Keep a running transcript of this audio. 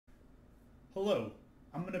Hello,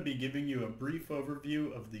 I'm going to be giving you a brief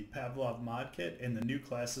overview of the Pavlov Mod Kit and the new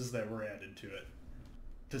classes that were added to it.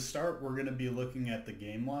 To start, we're going to be looking at the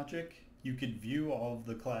game logic. You could view all of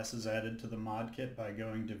the classes added to the mod kit by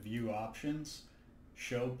going to View Options,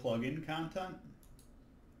 Show Plugin Content.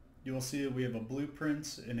 You'll see that we have a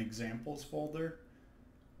Blueprints and Examples folder.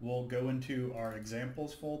 We'll go into our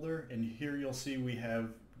Examples folder, and here you'll see we have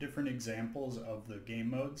different examples of the game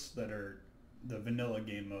modes that are the vanilla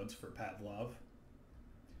game modes for Pavlov.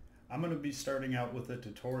 I'm going to be starting out with a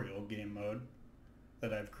tutorial game mode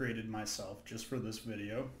that I've created myself just for this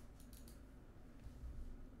video.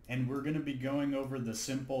 And we're going to be going over the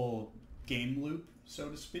simple game loop, so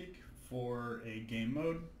to speak, for a game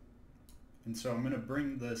mode. And so I'm going to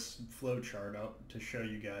bring this flowchart up to show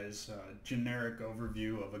you guys a generic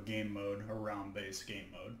overview of a game mode, a round-based game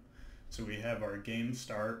mode. So we have our game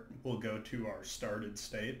start. We'll go to our started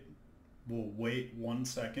state. We'll wait 1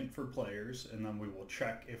 second for players, and then we will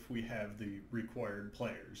check if we have the required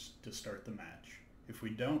players to start the match. If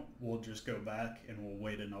we don't, we'll just go back and we'll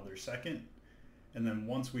wait another second. And then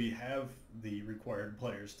once we have the required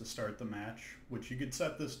players to start the match, which you could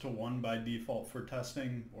set this to 1 by default for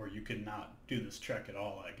testing, or you could not do this check at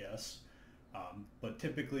all, I guess. But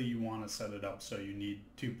typically you want to set it up so you need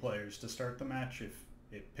 2 players to start the match if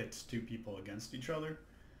it pits 2 people against each other.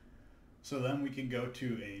 So then we can go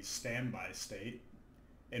to a standby state,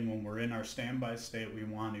 and when we're in our standby state we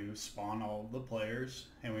want to spawn all of the players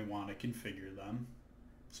and we want to configure them.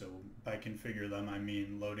 So by configure them I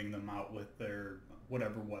mean loading them out with their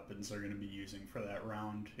whatever weapons they're going to be using for that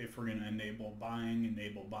round. If we're going to enable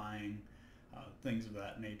buying, things of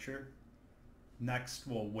that nature. Next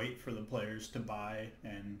we'll wait for the players to buy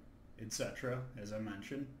and etc. as I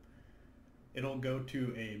mentioned. It'll go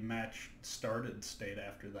to a match started state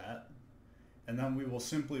after that. And then we will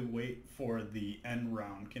simply wait for the end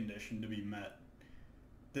round condition to be met.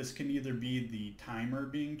 This can either be the timer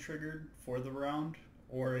being triggered for the round,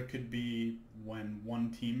 or it could be when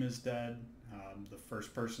one team is dead, the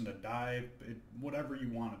first person to die, whatever you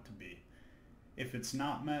want it to be. If it's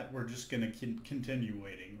not met, we're just going to continue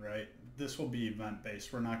waiting, right? This will be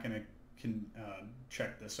event-based. We're not going to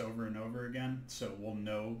check this over and over again, so we'll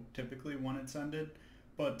know typically when it's ended.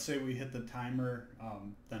 But say we hit the timer,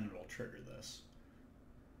 then it'll trigger this.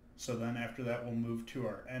 So then after that we'll move to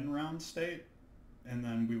our end round state, and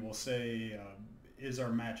then we will say, is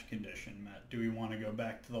our match condition met? Do we want to go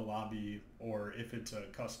back to the lobby, or if it's a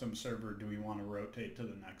custom server, do we want to rotate to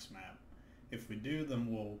the next map? If we do,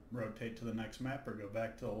 then we'll rotate to the next map or go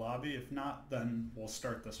back to the lobby. If not, then we'll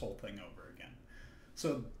start this whole thing over again.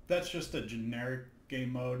 So that's just a generic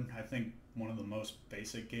game mode. I think one of the most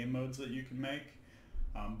basic game modes that you can make.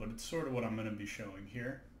 But it's sort of what I'm going to be showing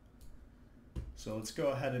here. So let's go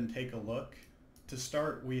ahead and take a look. To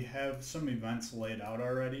start, we have some events laid out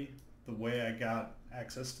already. The way I got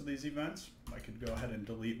access to these events, I could go ahead and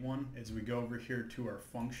delete one, is we go over here to our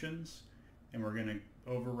functions, and we're going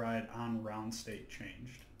to override on round state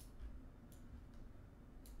changed.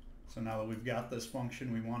 So now that we've got this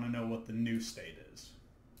function, we want to know what the new state is.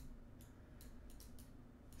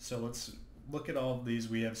 So let's look at all of these.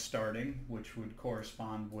 We have starting, which would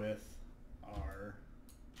correspond with our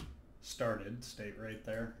started state right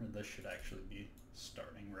there. Or this should actually be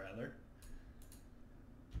starting rather.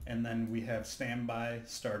 And then we have standby,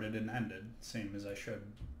 started, and ended, same as I showed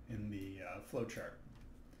in the flowchart.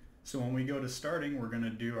 So when we go to starting, we're going to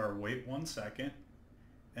do our wait 1 second,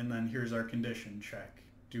 and then here's our condition check.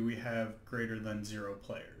 Do we have greater than 0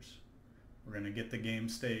 players? We're going to get the game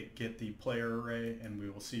state, get the player array, and we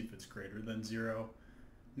will see if it's greater than 0.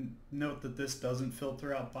 Note that this doesn't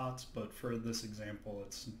filter out bots, but for this example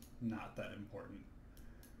it's not that important.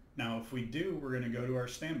 Now if we do, we're going to go to our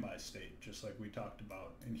standby state, just like we talked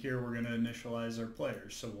about. And here we're going to initialize our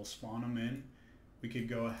players, so we'll spawn them in. We could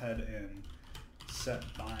go ahead and set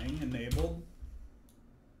buying enabled.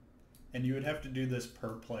 And you would have to do this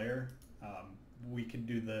per player. We could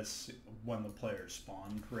do this when the player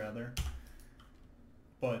spawned, rather.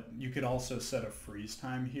 But you could also set a freeze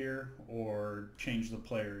time here, or change the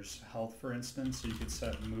player's health, for instance. So you could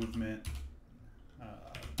set movement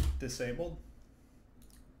disabled.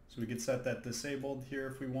 So we could set that disabled here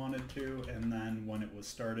if we wanted to, and then when it was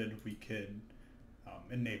started we could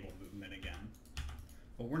enable movement again.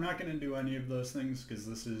 But we're not going to do any of those things because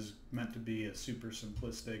this is meant to be a super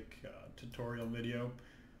simplistic tutorial video.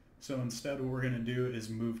 So instead what we're going to do is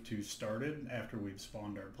move to started after we've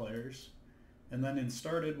spawned our players. And then in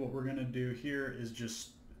started, what we're going to do here is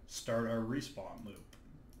just start our respawn loop,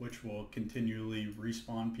 which will continually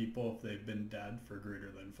respawn people if they've been dead for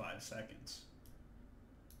greater than 5 seconds.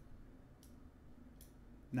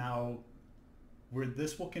 Now,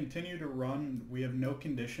 This will continue to run. We have no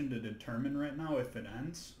condition to determine right now if it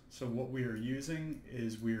ends. So what we are using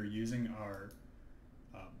is we are using our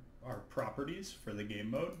properties for the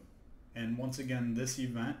game mode. And once again, this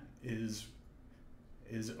event is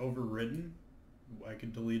overridden. I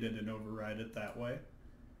could delete it and override it that way.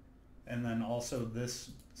 And then also this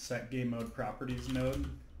set game mode properties node,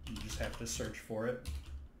 you just have to search for it.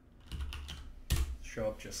 Show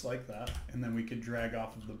up just like that, and then we could drag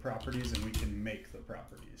off of the properties and we can make the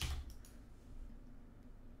properties.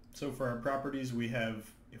 So for our properties, we have,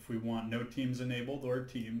 if we want no teams enabled or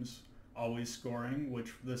teams, always scoring,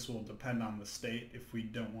 which this will depend on the state. If we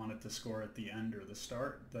don't want it to score at the end or the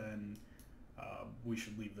start, then we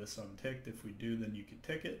should leave this unticked. If we do, then you could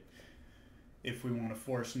tick it. If we want to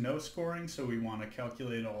force no scoring, so we want to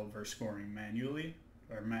calculate all of our scoring manually,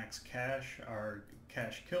 our max cash, our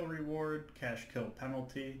cash kill reward, cash kill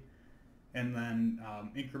penalty, and then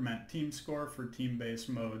increment team score for team-based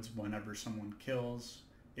modes whenever someone kills.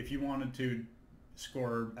 If you wanted to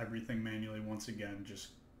score everything manually, once again, just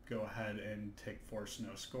go ahead and tick force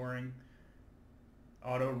no scoring.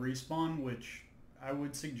 Auto respawn, which I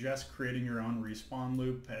would suggest creating your own respawn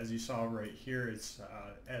loop. As you saw right here, it's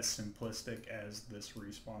as simplistic as this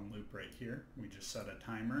respawn loop right here. We just set a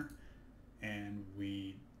timer and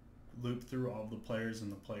we loop through all the players in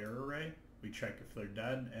the player array. We check if they're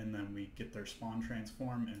dead, and then we get their spawn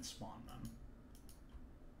transform and spawn them.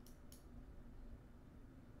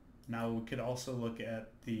 Now we could also look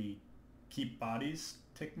at the keep bodies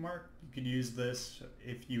tick mark. You could use this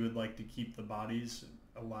if you would like to keep the bodies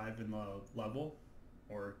alive in the level,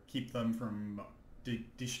 or keep them from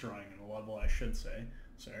destroying in the level, I should say.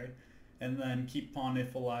 Sorry. And then keep pawn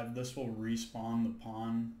if alive. This will respawn the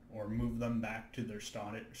pawn or move them back to their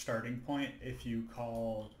starting point if you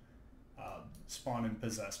call spawn and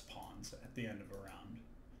possess pawns at the end of a round.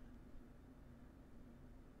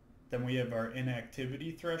 Then we have our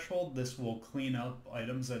inactivity threshold. This will clean up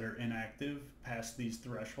items that are inactive past these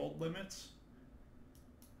threshold limits.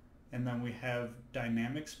 And then we have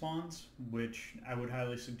dynamic spawns, which I would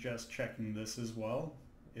highly suggest checking this as well.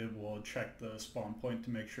 It will check the spawn point to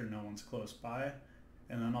make sure no one's close by.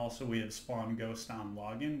 And then also we have spawn ghost on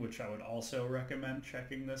login, which I would also recommend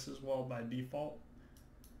checking this as well by default.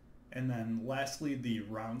 And then lastly, the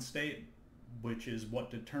round state, which is what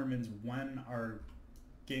determines when our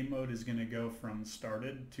game mode is going to go from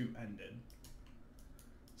started to ended.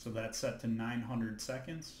 So that's set to 900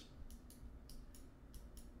 seconds.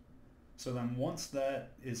 So then once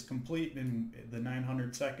that is complete and the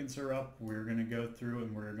 900 seconds are up, we're going to go through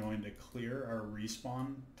and we're going to clear our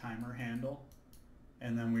respawn timer handle.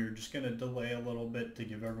 And then we're just going to delay a little bit to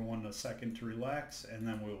give everyone a second to relax, and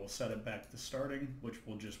then we will set it back to starting, which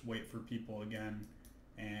will just wait for people again,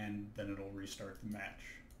 and then it'll restart the match.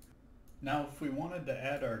 Now if we wanted to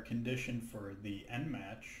add our condition for the end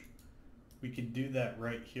match, we could do that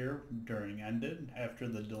right here during ended after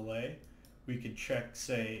the delay. We could check,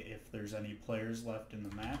 say, if there's any players left in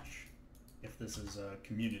the match. If this is a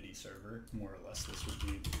community server, more or less this would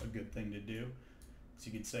be a good thing to do. So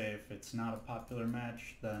you could say if it's not a popular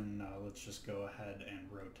match, then let's just go ahead and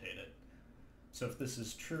rotate it. So if this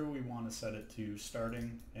is true, we want to set it to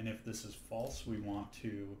starting, and if this is false, we want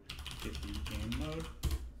to get the game mode,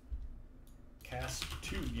 cast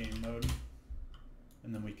to game mode,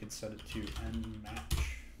 and then we could set it to end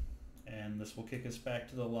match. And this will kick us back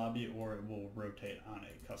to the lobby, or it will rotate on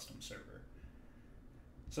a custom server.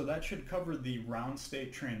 So that should cover the round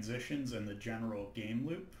state transitions and the general game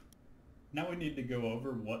loop. Now we need to go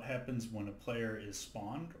over what happens when a player is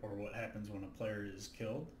spawned, or what happens when a player is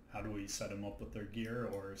killed. How do we set them up with their gear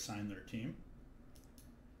or assign their team?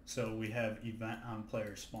 So we have event on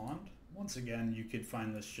player spawned. Once again, you could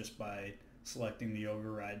find this just by selecting the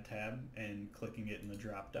override tab and clicking it in the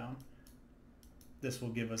drop down. This will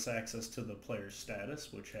give us access to the player's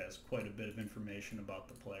status, which has quite a bit of information about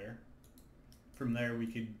the player. From there we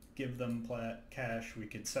could give them cash, we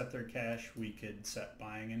could set their cash, we could set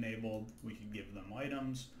buying enabled, we could give them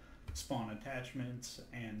items, spawn attachments,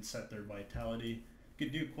 and set their vitality. You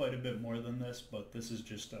could do quite a bit more than this, but this is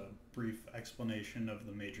just a brief explanation of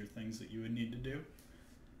the major things that you would need to do.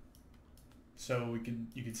 So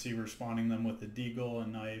you could see we're spawning them with a deagle, a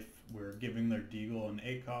knife, we're giving their deagle an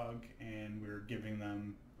ACOG, and we're giving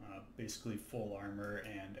them basically full armor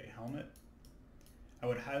and a helmet. I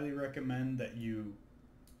would highly recommend that you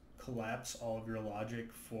collapse all of your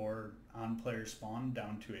logic for on-player spawn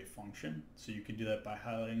down to a function. So you could do that by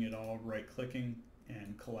highlighting it all, right-clicking,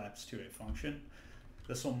 and collapse to a function.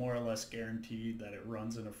 This will more or less guarantee that it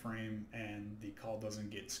runs in a frame and the call doesn't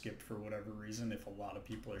get skipped for whatever reason if a lot of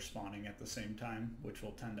people are spawning at the same time, which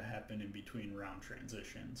will tend to happen in between round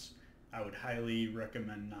transitions. I would highly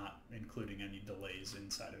recommend not including any delays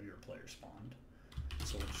inside of your player spawned.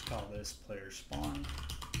 So we'll just call this player spawn.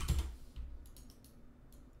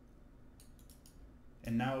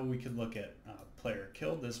 And now we could look at player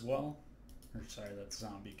killed as well. Or sorry, that's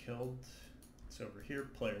zombie killed. It's over here,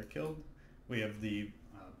 player killed. We have the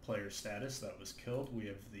player status that was killed. We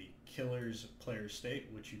have the killer's player state,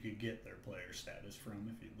 which you could get their player status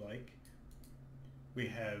from if you'd like. We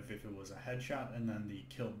have if it was a headshot, and then the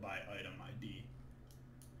killed by item ID.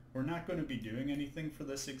 We're not going to be doing anything for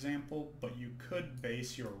this example, but you could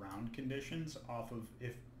base your round conditions off of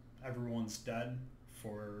if everyone's dead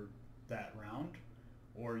for that round,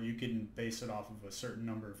 or you can base it off of a certain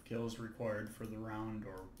number of kills required for the round,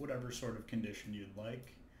 or whatever sort of condition you'd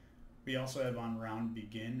like. We also have on round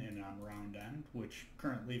begin and on round end, which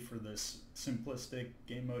currently for this simplistic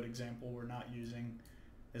game mode example we're not using,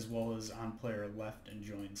 as well as on player left and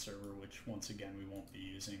join server, which once again we won't be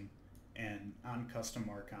using, and on custom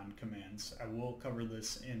archon commands. I will cover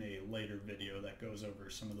this in a later video that goes over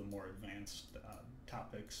some of the more advanced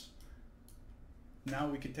topics. Now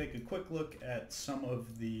we could take a quick look at some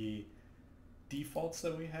of the defaults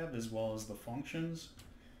that we have as well as the functions.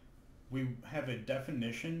 We have a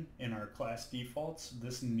definition in our class defaults.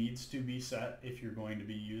 This needs to be set if you're going to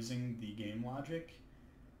be using the game logic.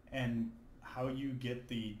 And how you get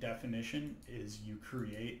the definition is you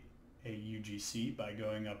create a UGC by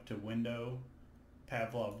going up to Window,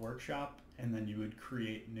 Pavlov Workshop, and then you would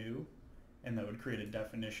create new, and that would create a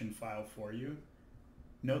definition file for you.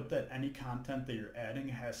 Note that any content that you're adding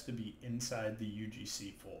has to be inside the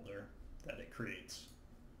UGC folder that it creates.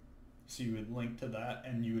 So you would link to that,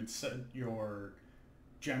 and you would set your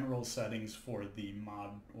general settings for the mod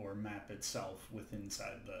or map itself within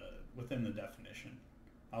the definition.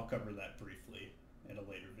 I'll cover that briefly in a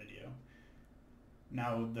later video.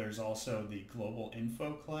 Now there's also the global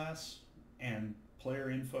info class and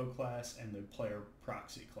player info class and the player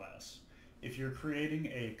proxy class. If you're creating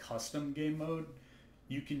a custom game mode,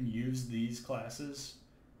 you can use these classes,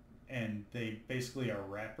 and they basically are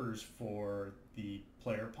wrappers for the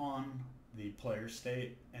player pawn, the player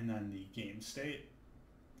state, and then the game state.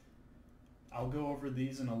 I'll go over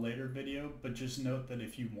these in a later video, but just note that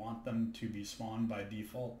if you want them to be spawned by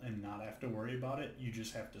default and not have to worry about it, you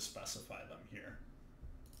just have to specify them here.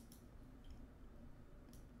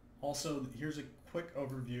 Also, here's a quick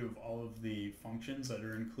overview of all of the functions that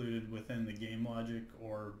are included within the game logic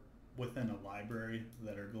or within a library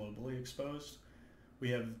that are globally exposed. We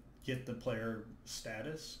have get the player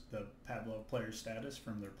status, the Pavlov player status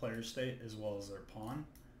from their player state as well as their pawn,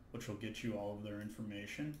 which will get you all of their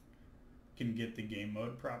information. Can get the game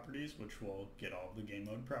mode properties, which will get all of the game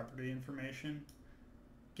mode property information.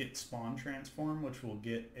 Get spawn transform, which will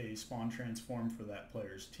get a spawn transform for that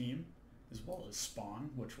player's team, as well as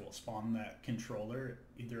spawn, which will spawn that controller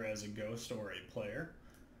either as a ghost or a player.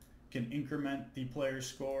 Can increment the player's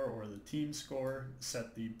score or the team's score,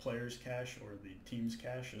 set the player's cache or the team's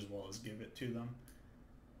cache, as well as give it to them.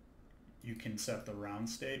 You can set the round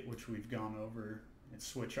state, which we've gone over, and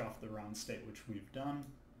switch off the round state, which we've done,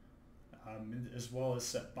 as well as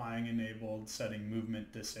set buying enabled, setting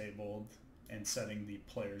movement disabled, and setting the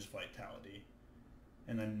player's vitality.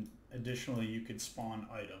 And then additionally, you could spawn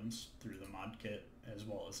items through the mod kit as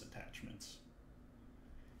well as attachments.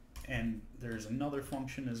 And there's another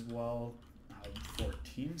function as well for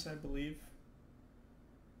teams, I believe.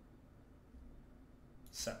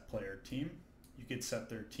 Set player team. You could set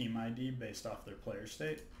their team ID based off their player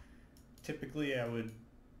state. Typically, I would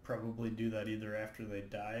probably do that either after they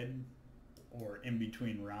died or in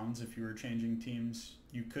between rounds if you were changing teams.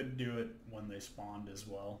 You could do it when they spawned as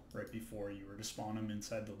well, right before you were to spawn them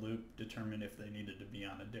inside the loop, determine if they needed to be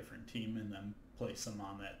on a different team, and then place them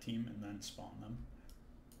on that team and then spawn them.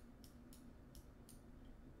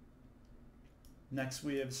 Next,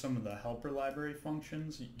 we have some of the helper library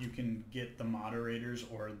functions. You can get the moderators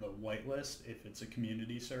or the whitelist if it's a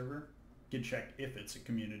community server. You can check if it's a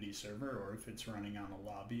community server or if it's running on a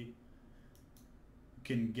lobby. You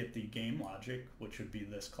can get the game logic, which would be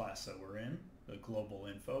this class that we're in, the global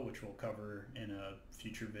info, which we'll cover in a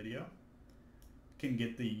future video. You can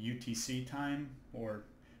get the UTC time, or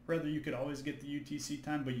rather you could always get the UTC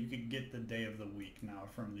time, but you could get the day of the week now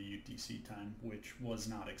from the UTC time, which was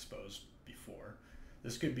not exposed before.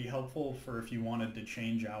 This could be helpful for if you wanted to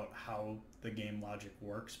change out how the game logic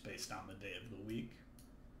works based on the day of the week.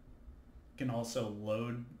 You can also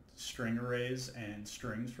load string arrays and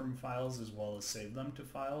strings from files as well as save them to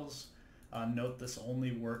files. Note this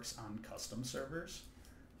only works on custom servers.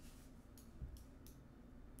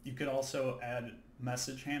 You could also add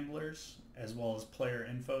message handlers as well as player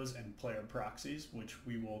infos and player proxies, which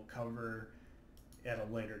we will cover at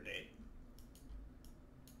a later date.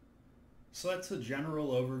 So that's a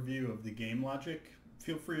general overview of the game logic.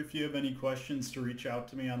 Feel free, if you have any questions, to reach out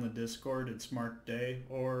to me on the Discord at Smart Day,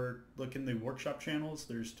 or look in the workshop channels.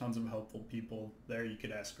 There's tons of helpful people there you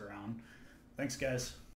could ask around. Thanks, guys.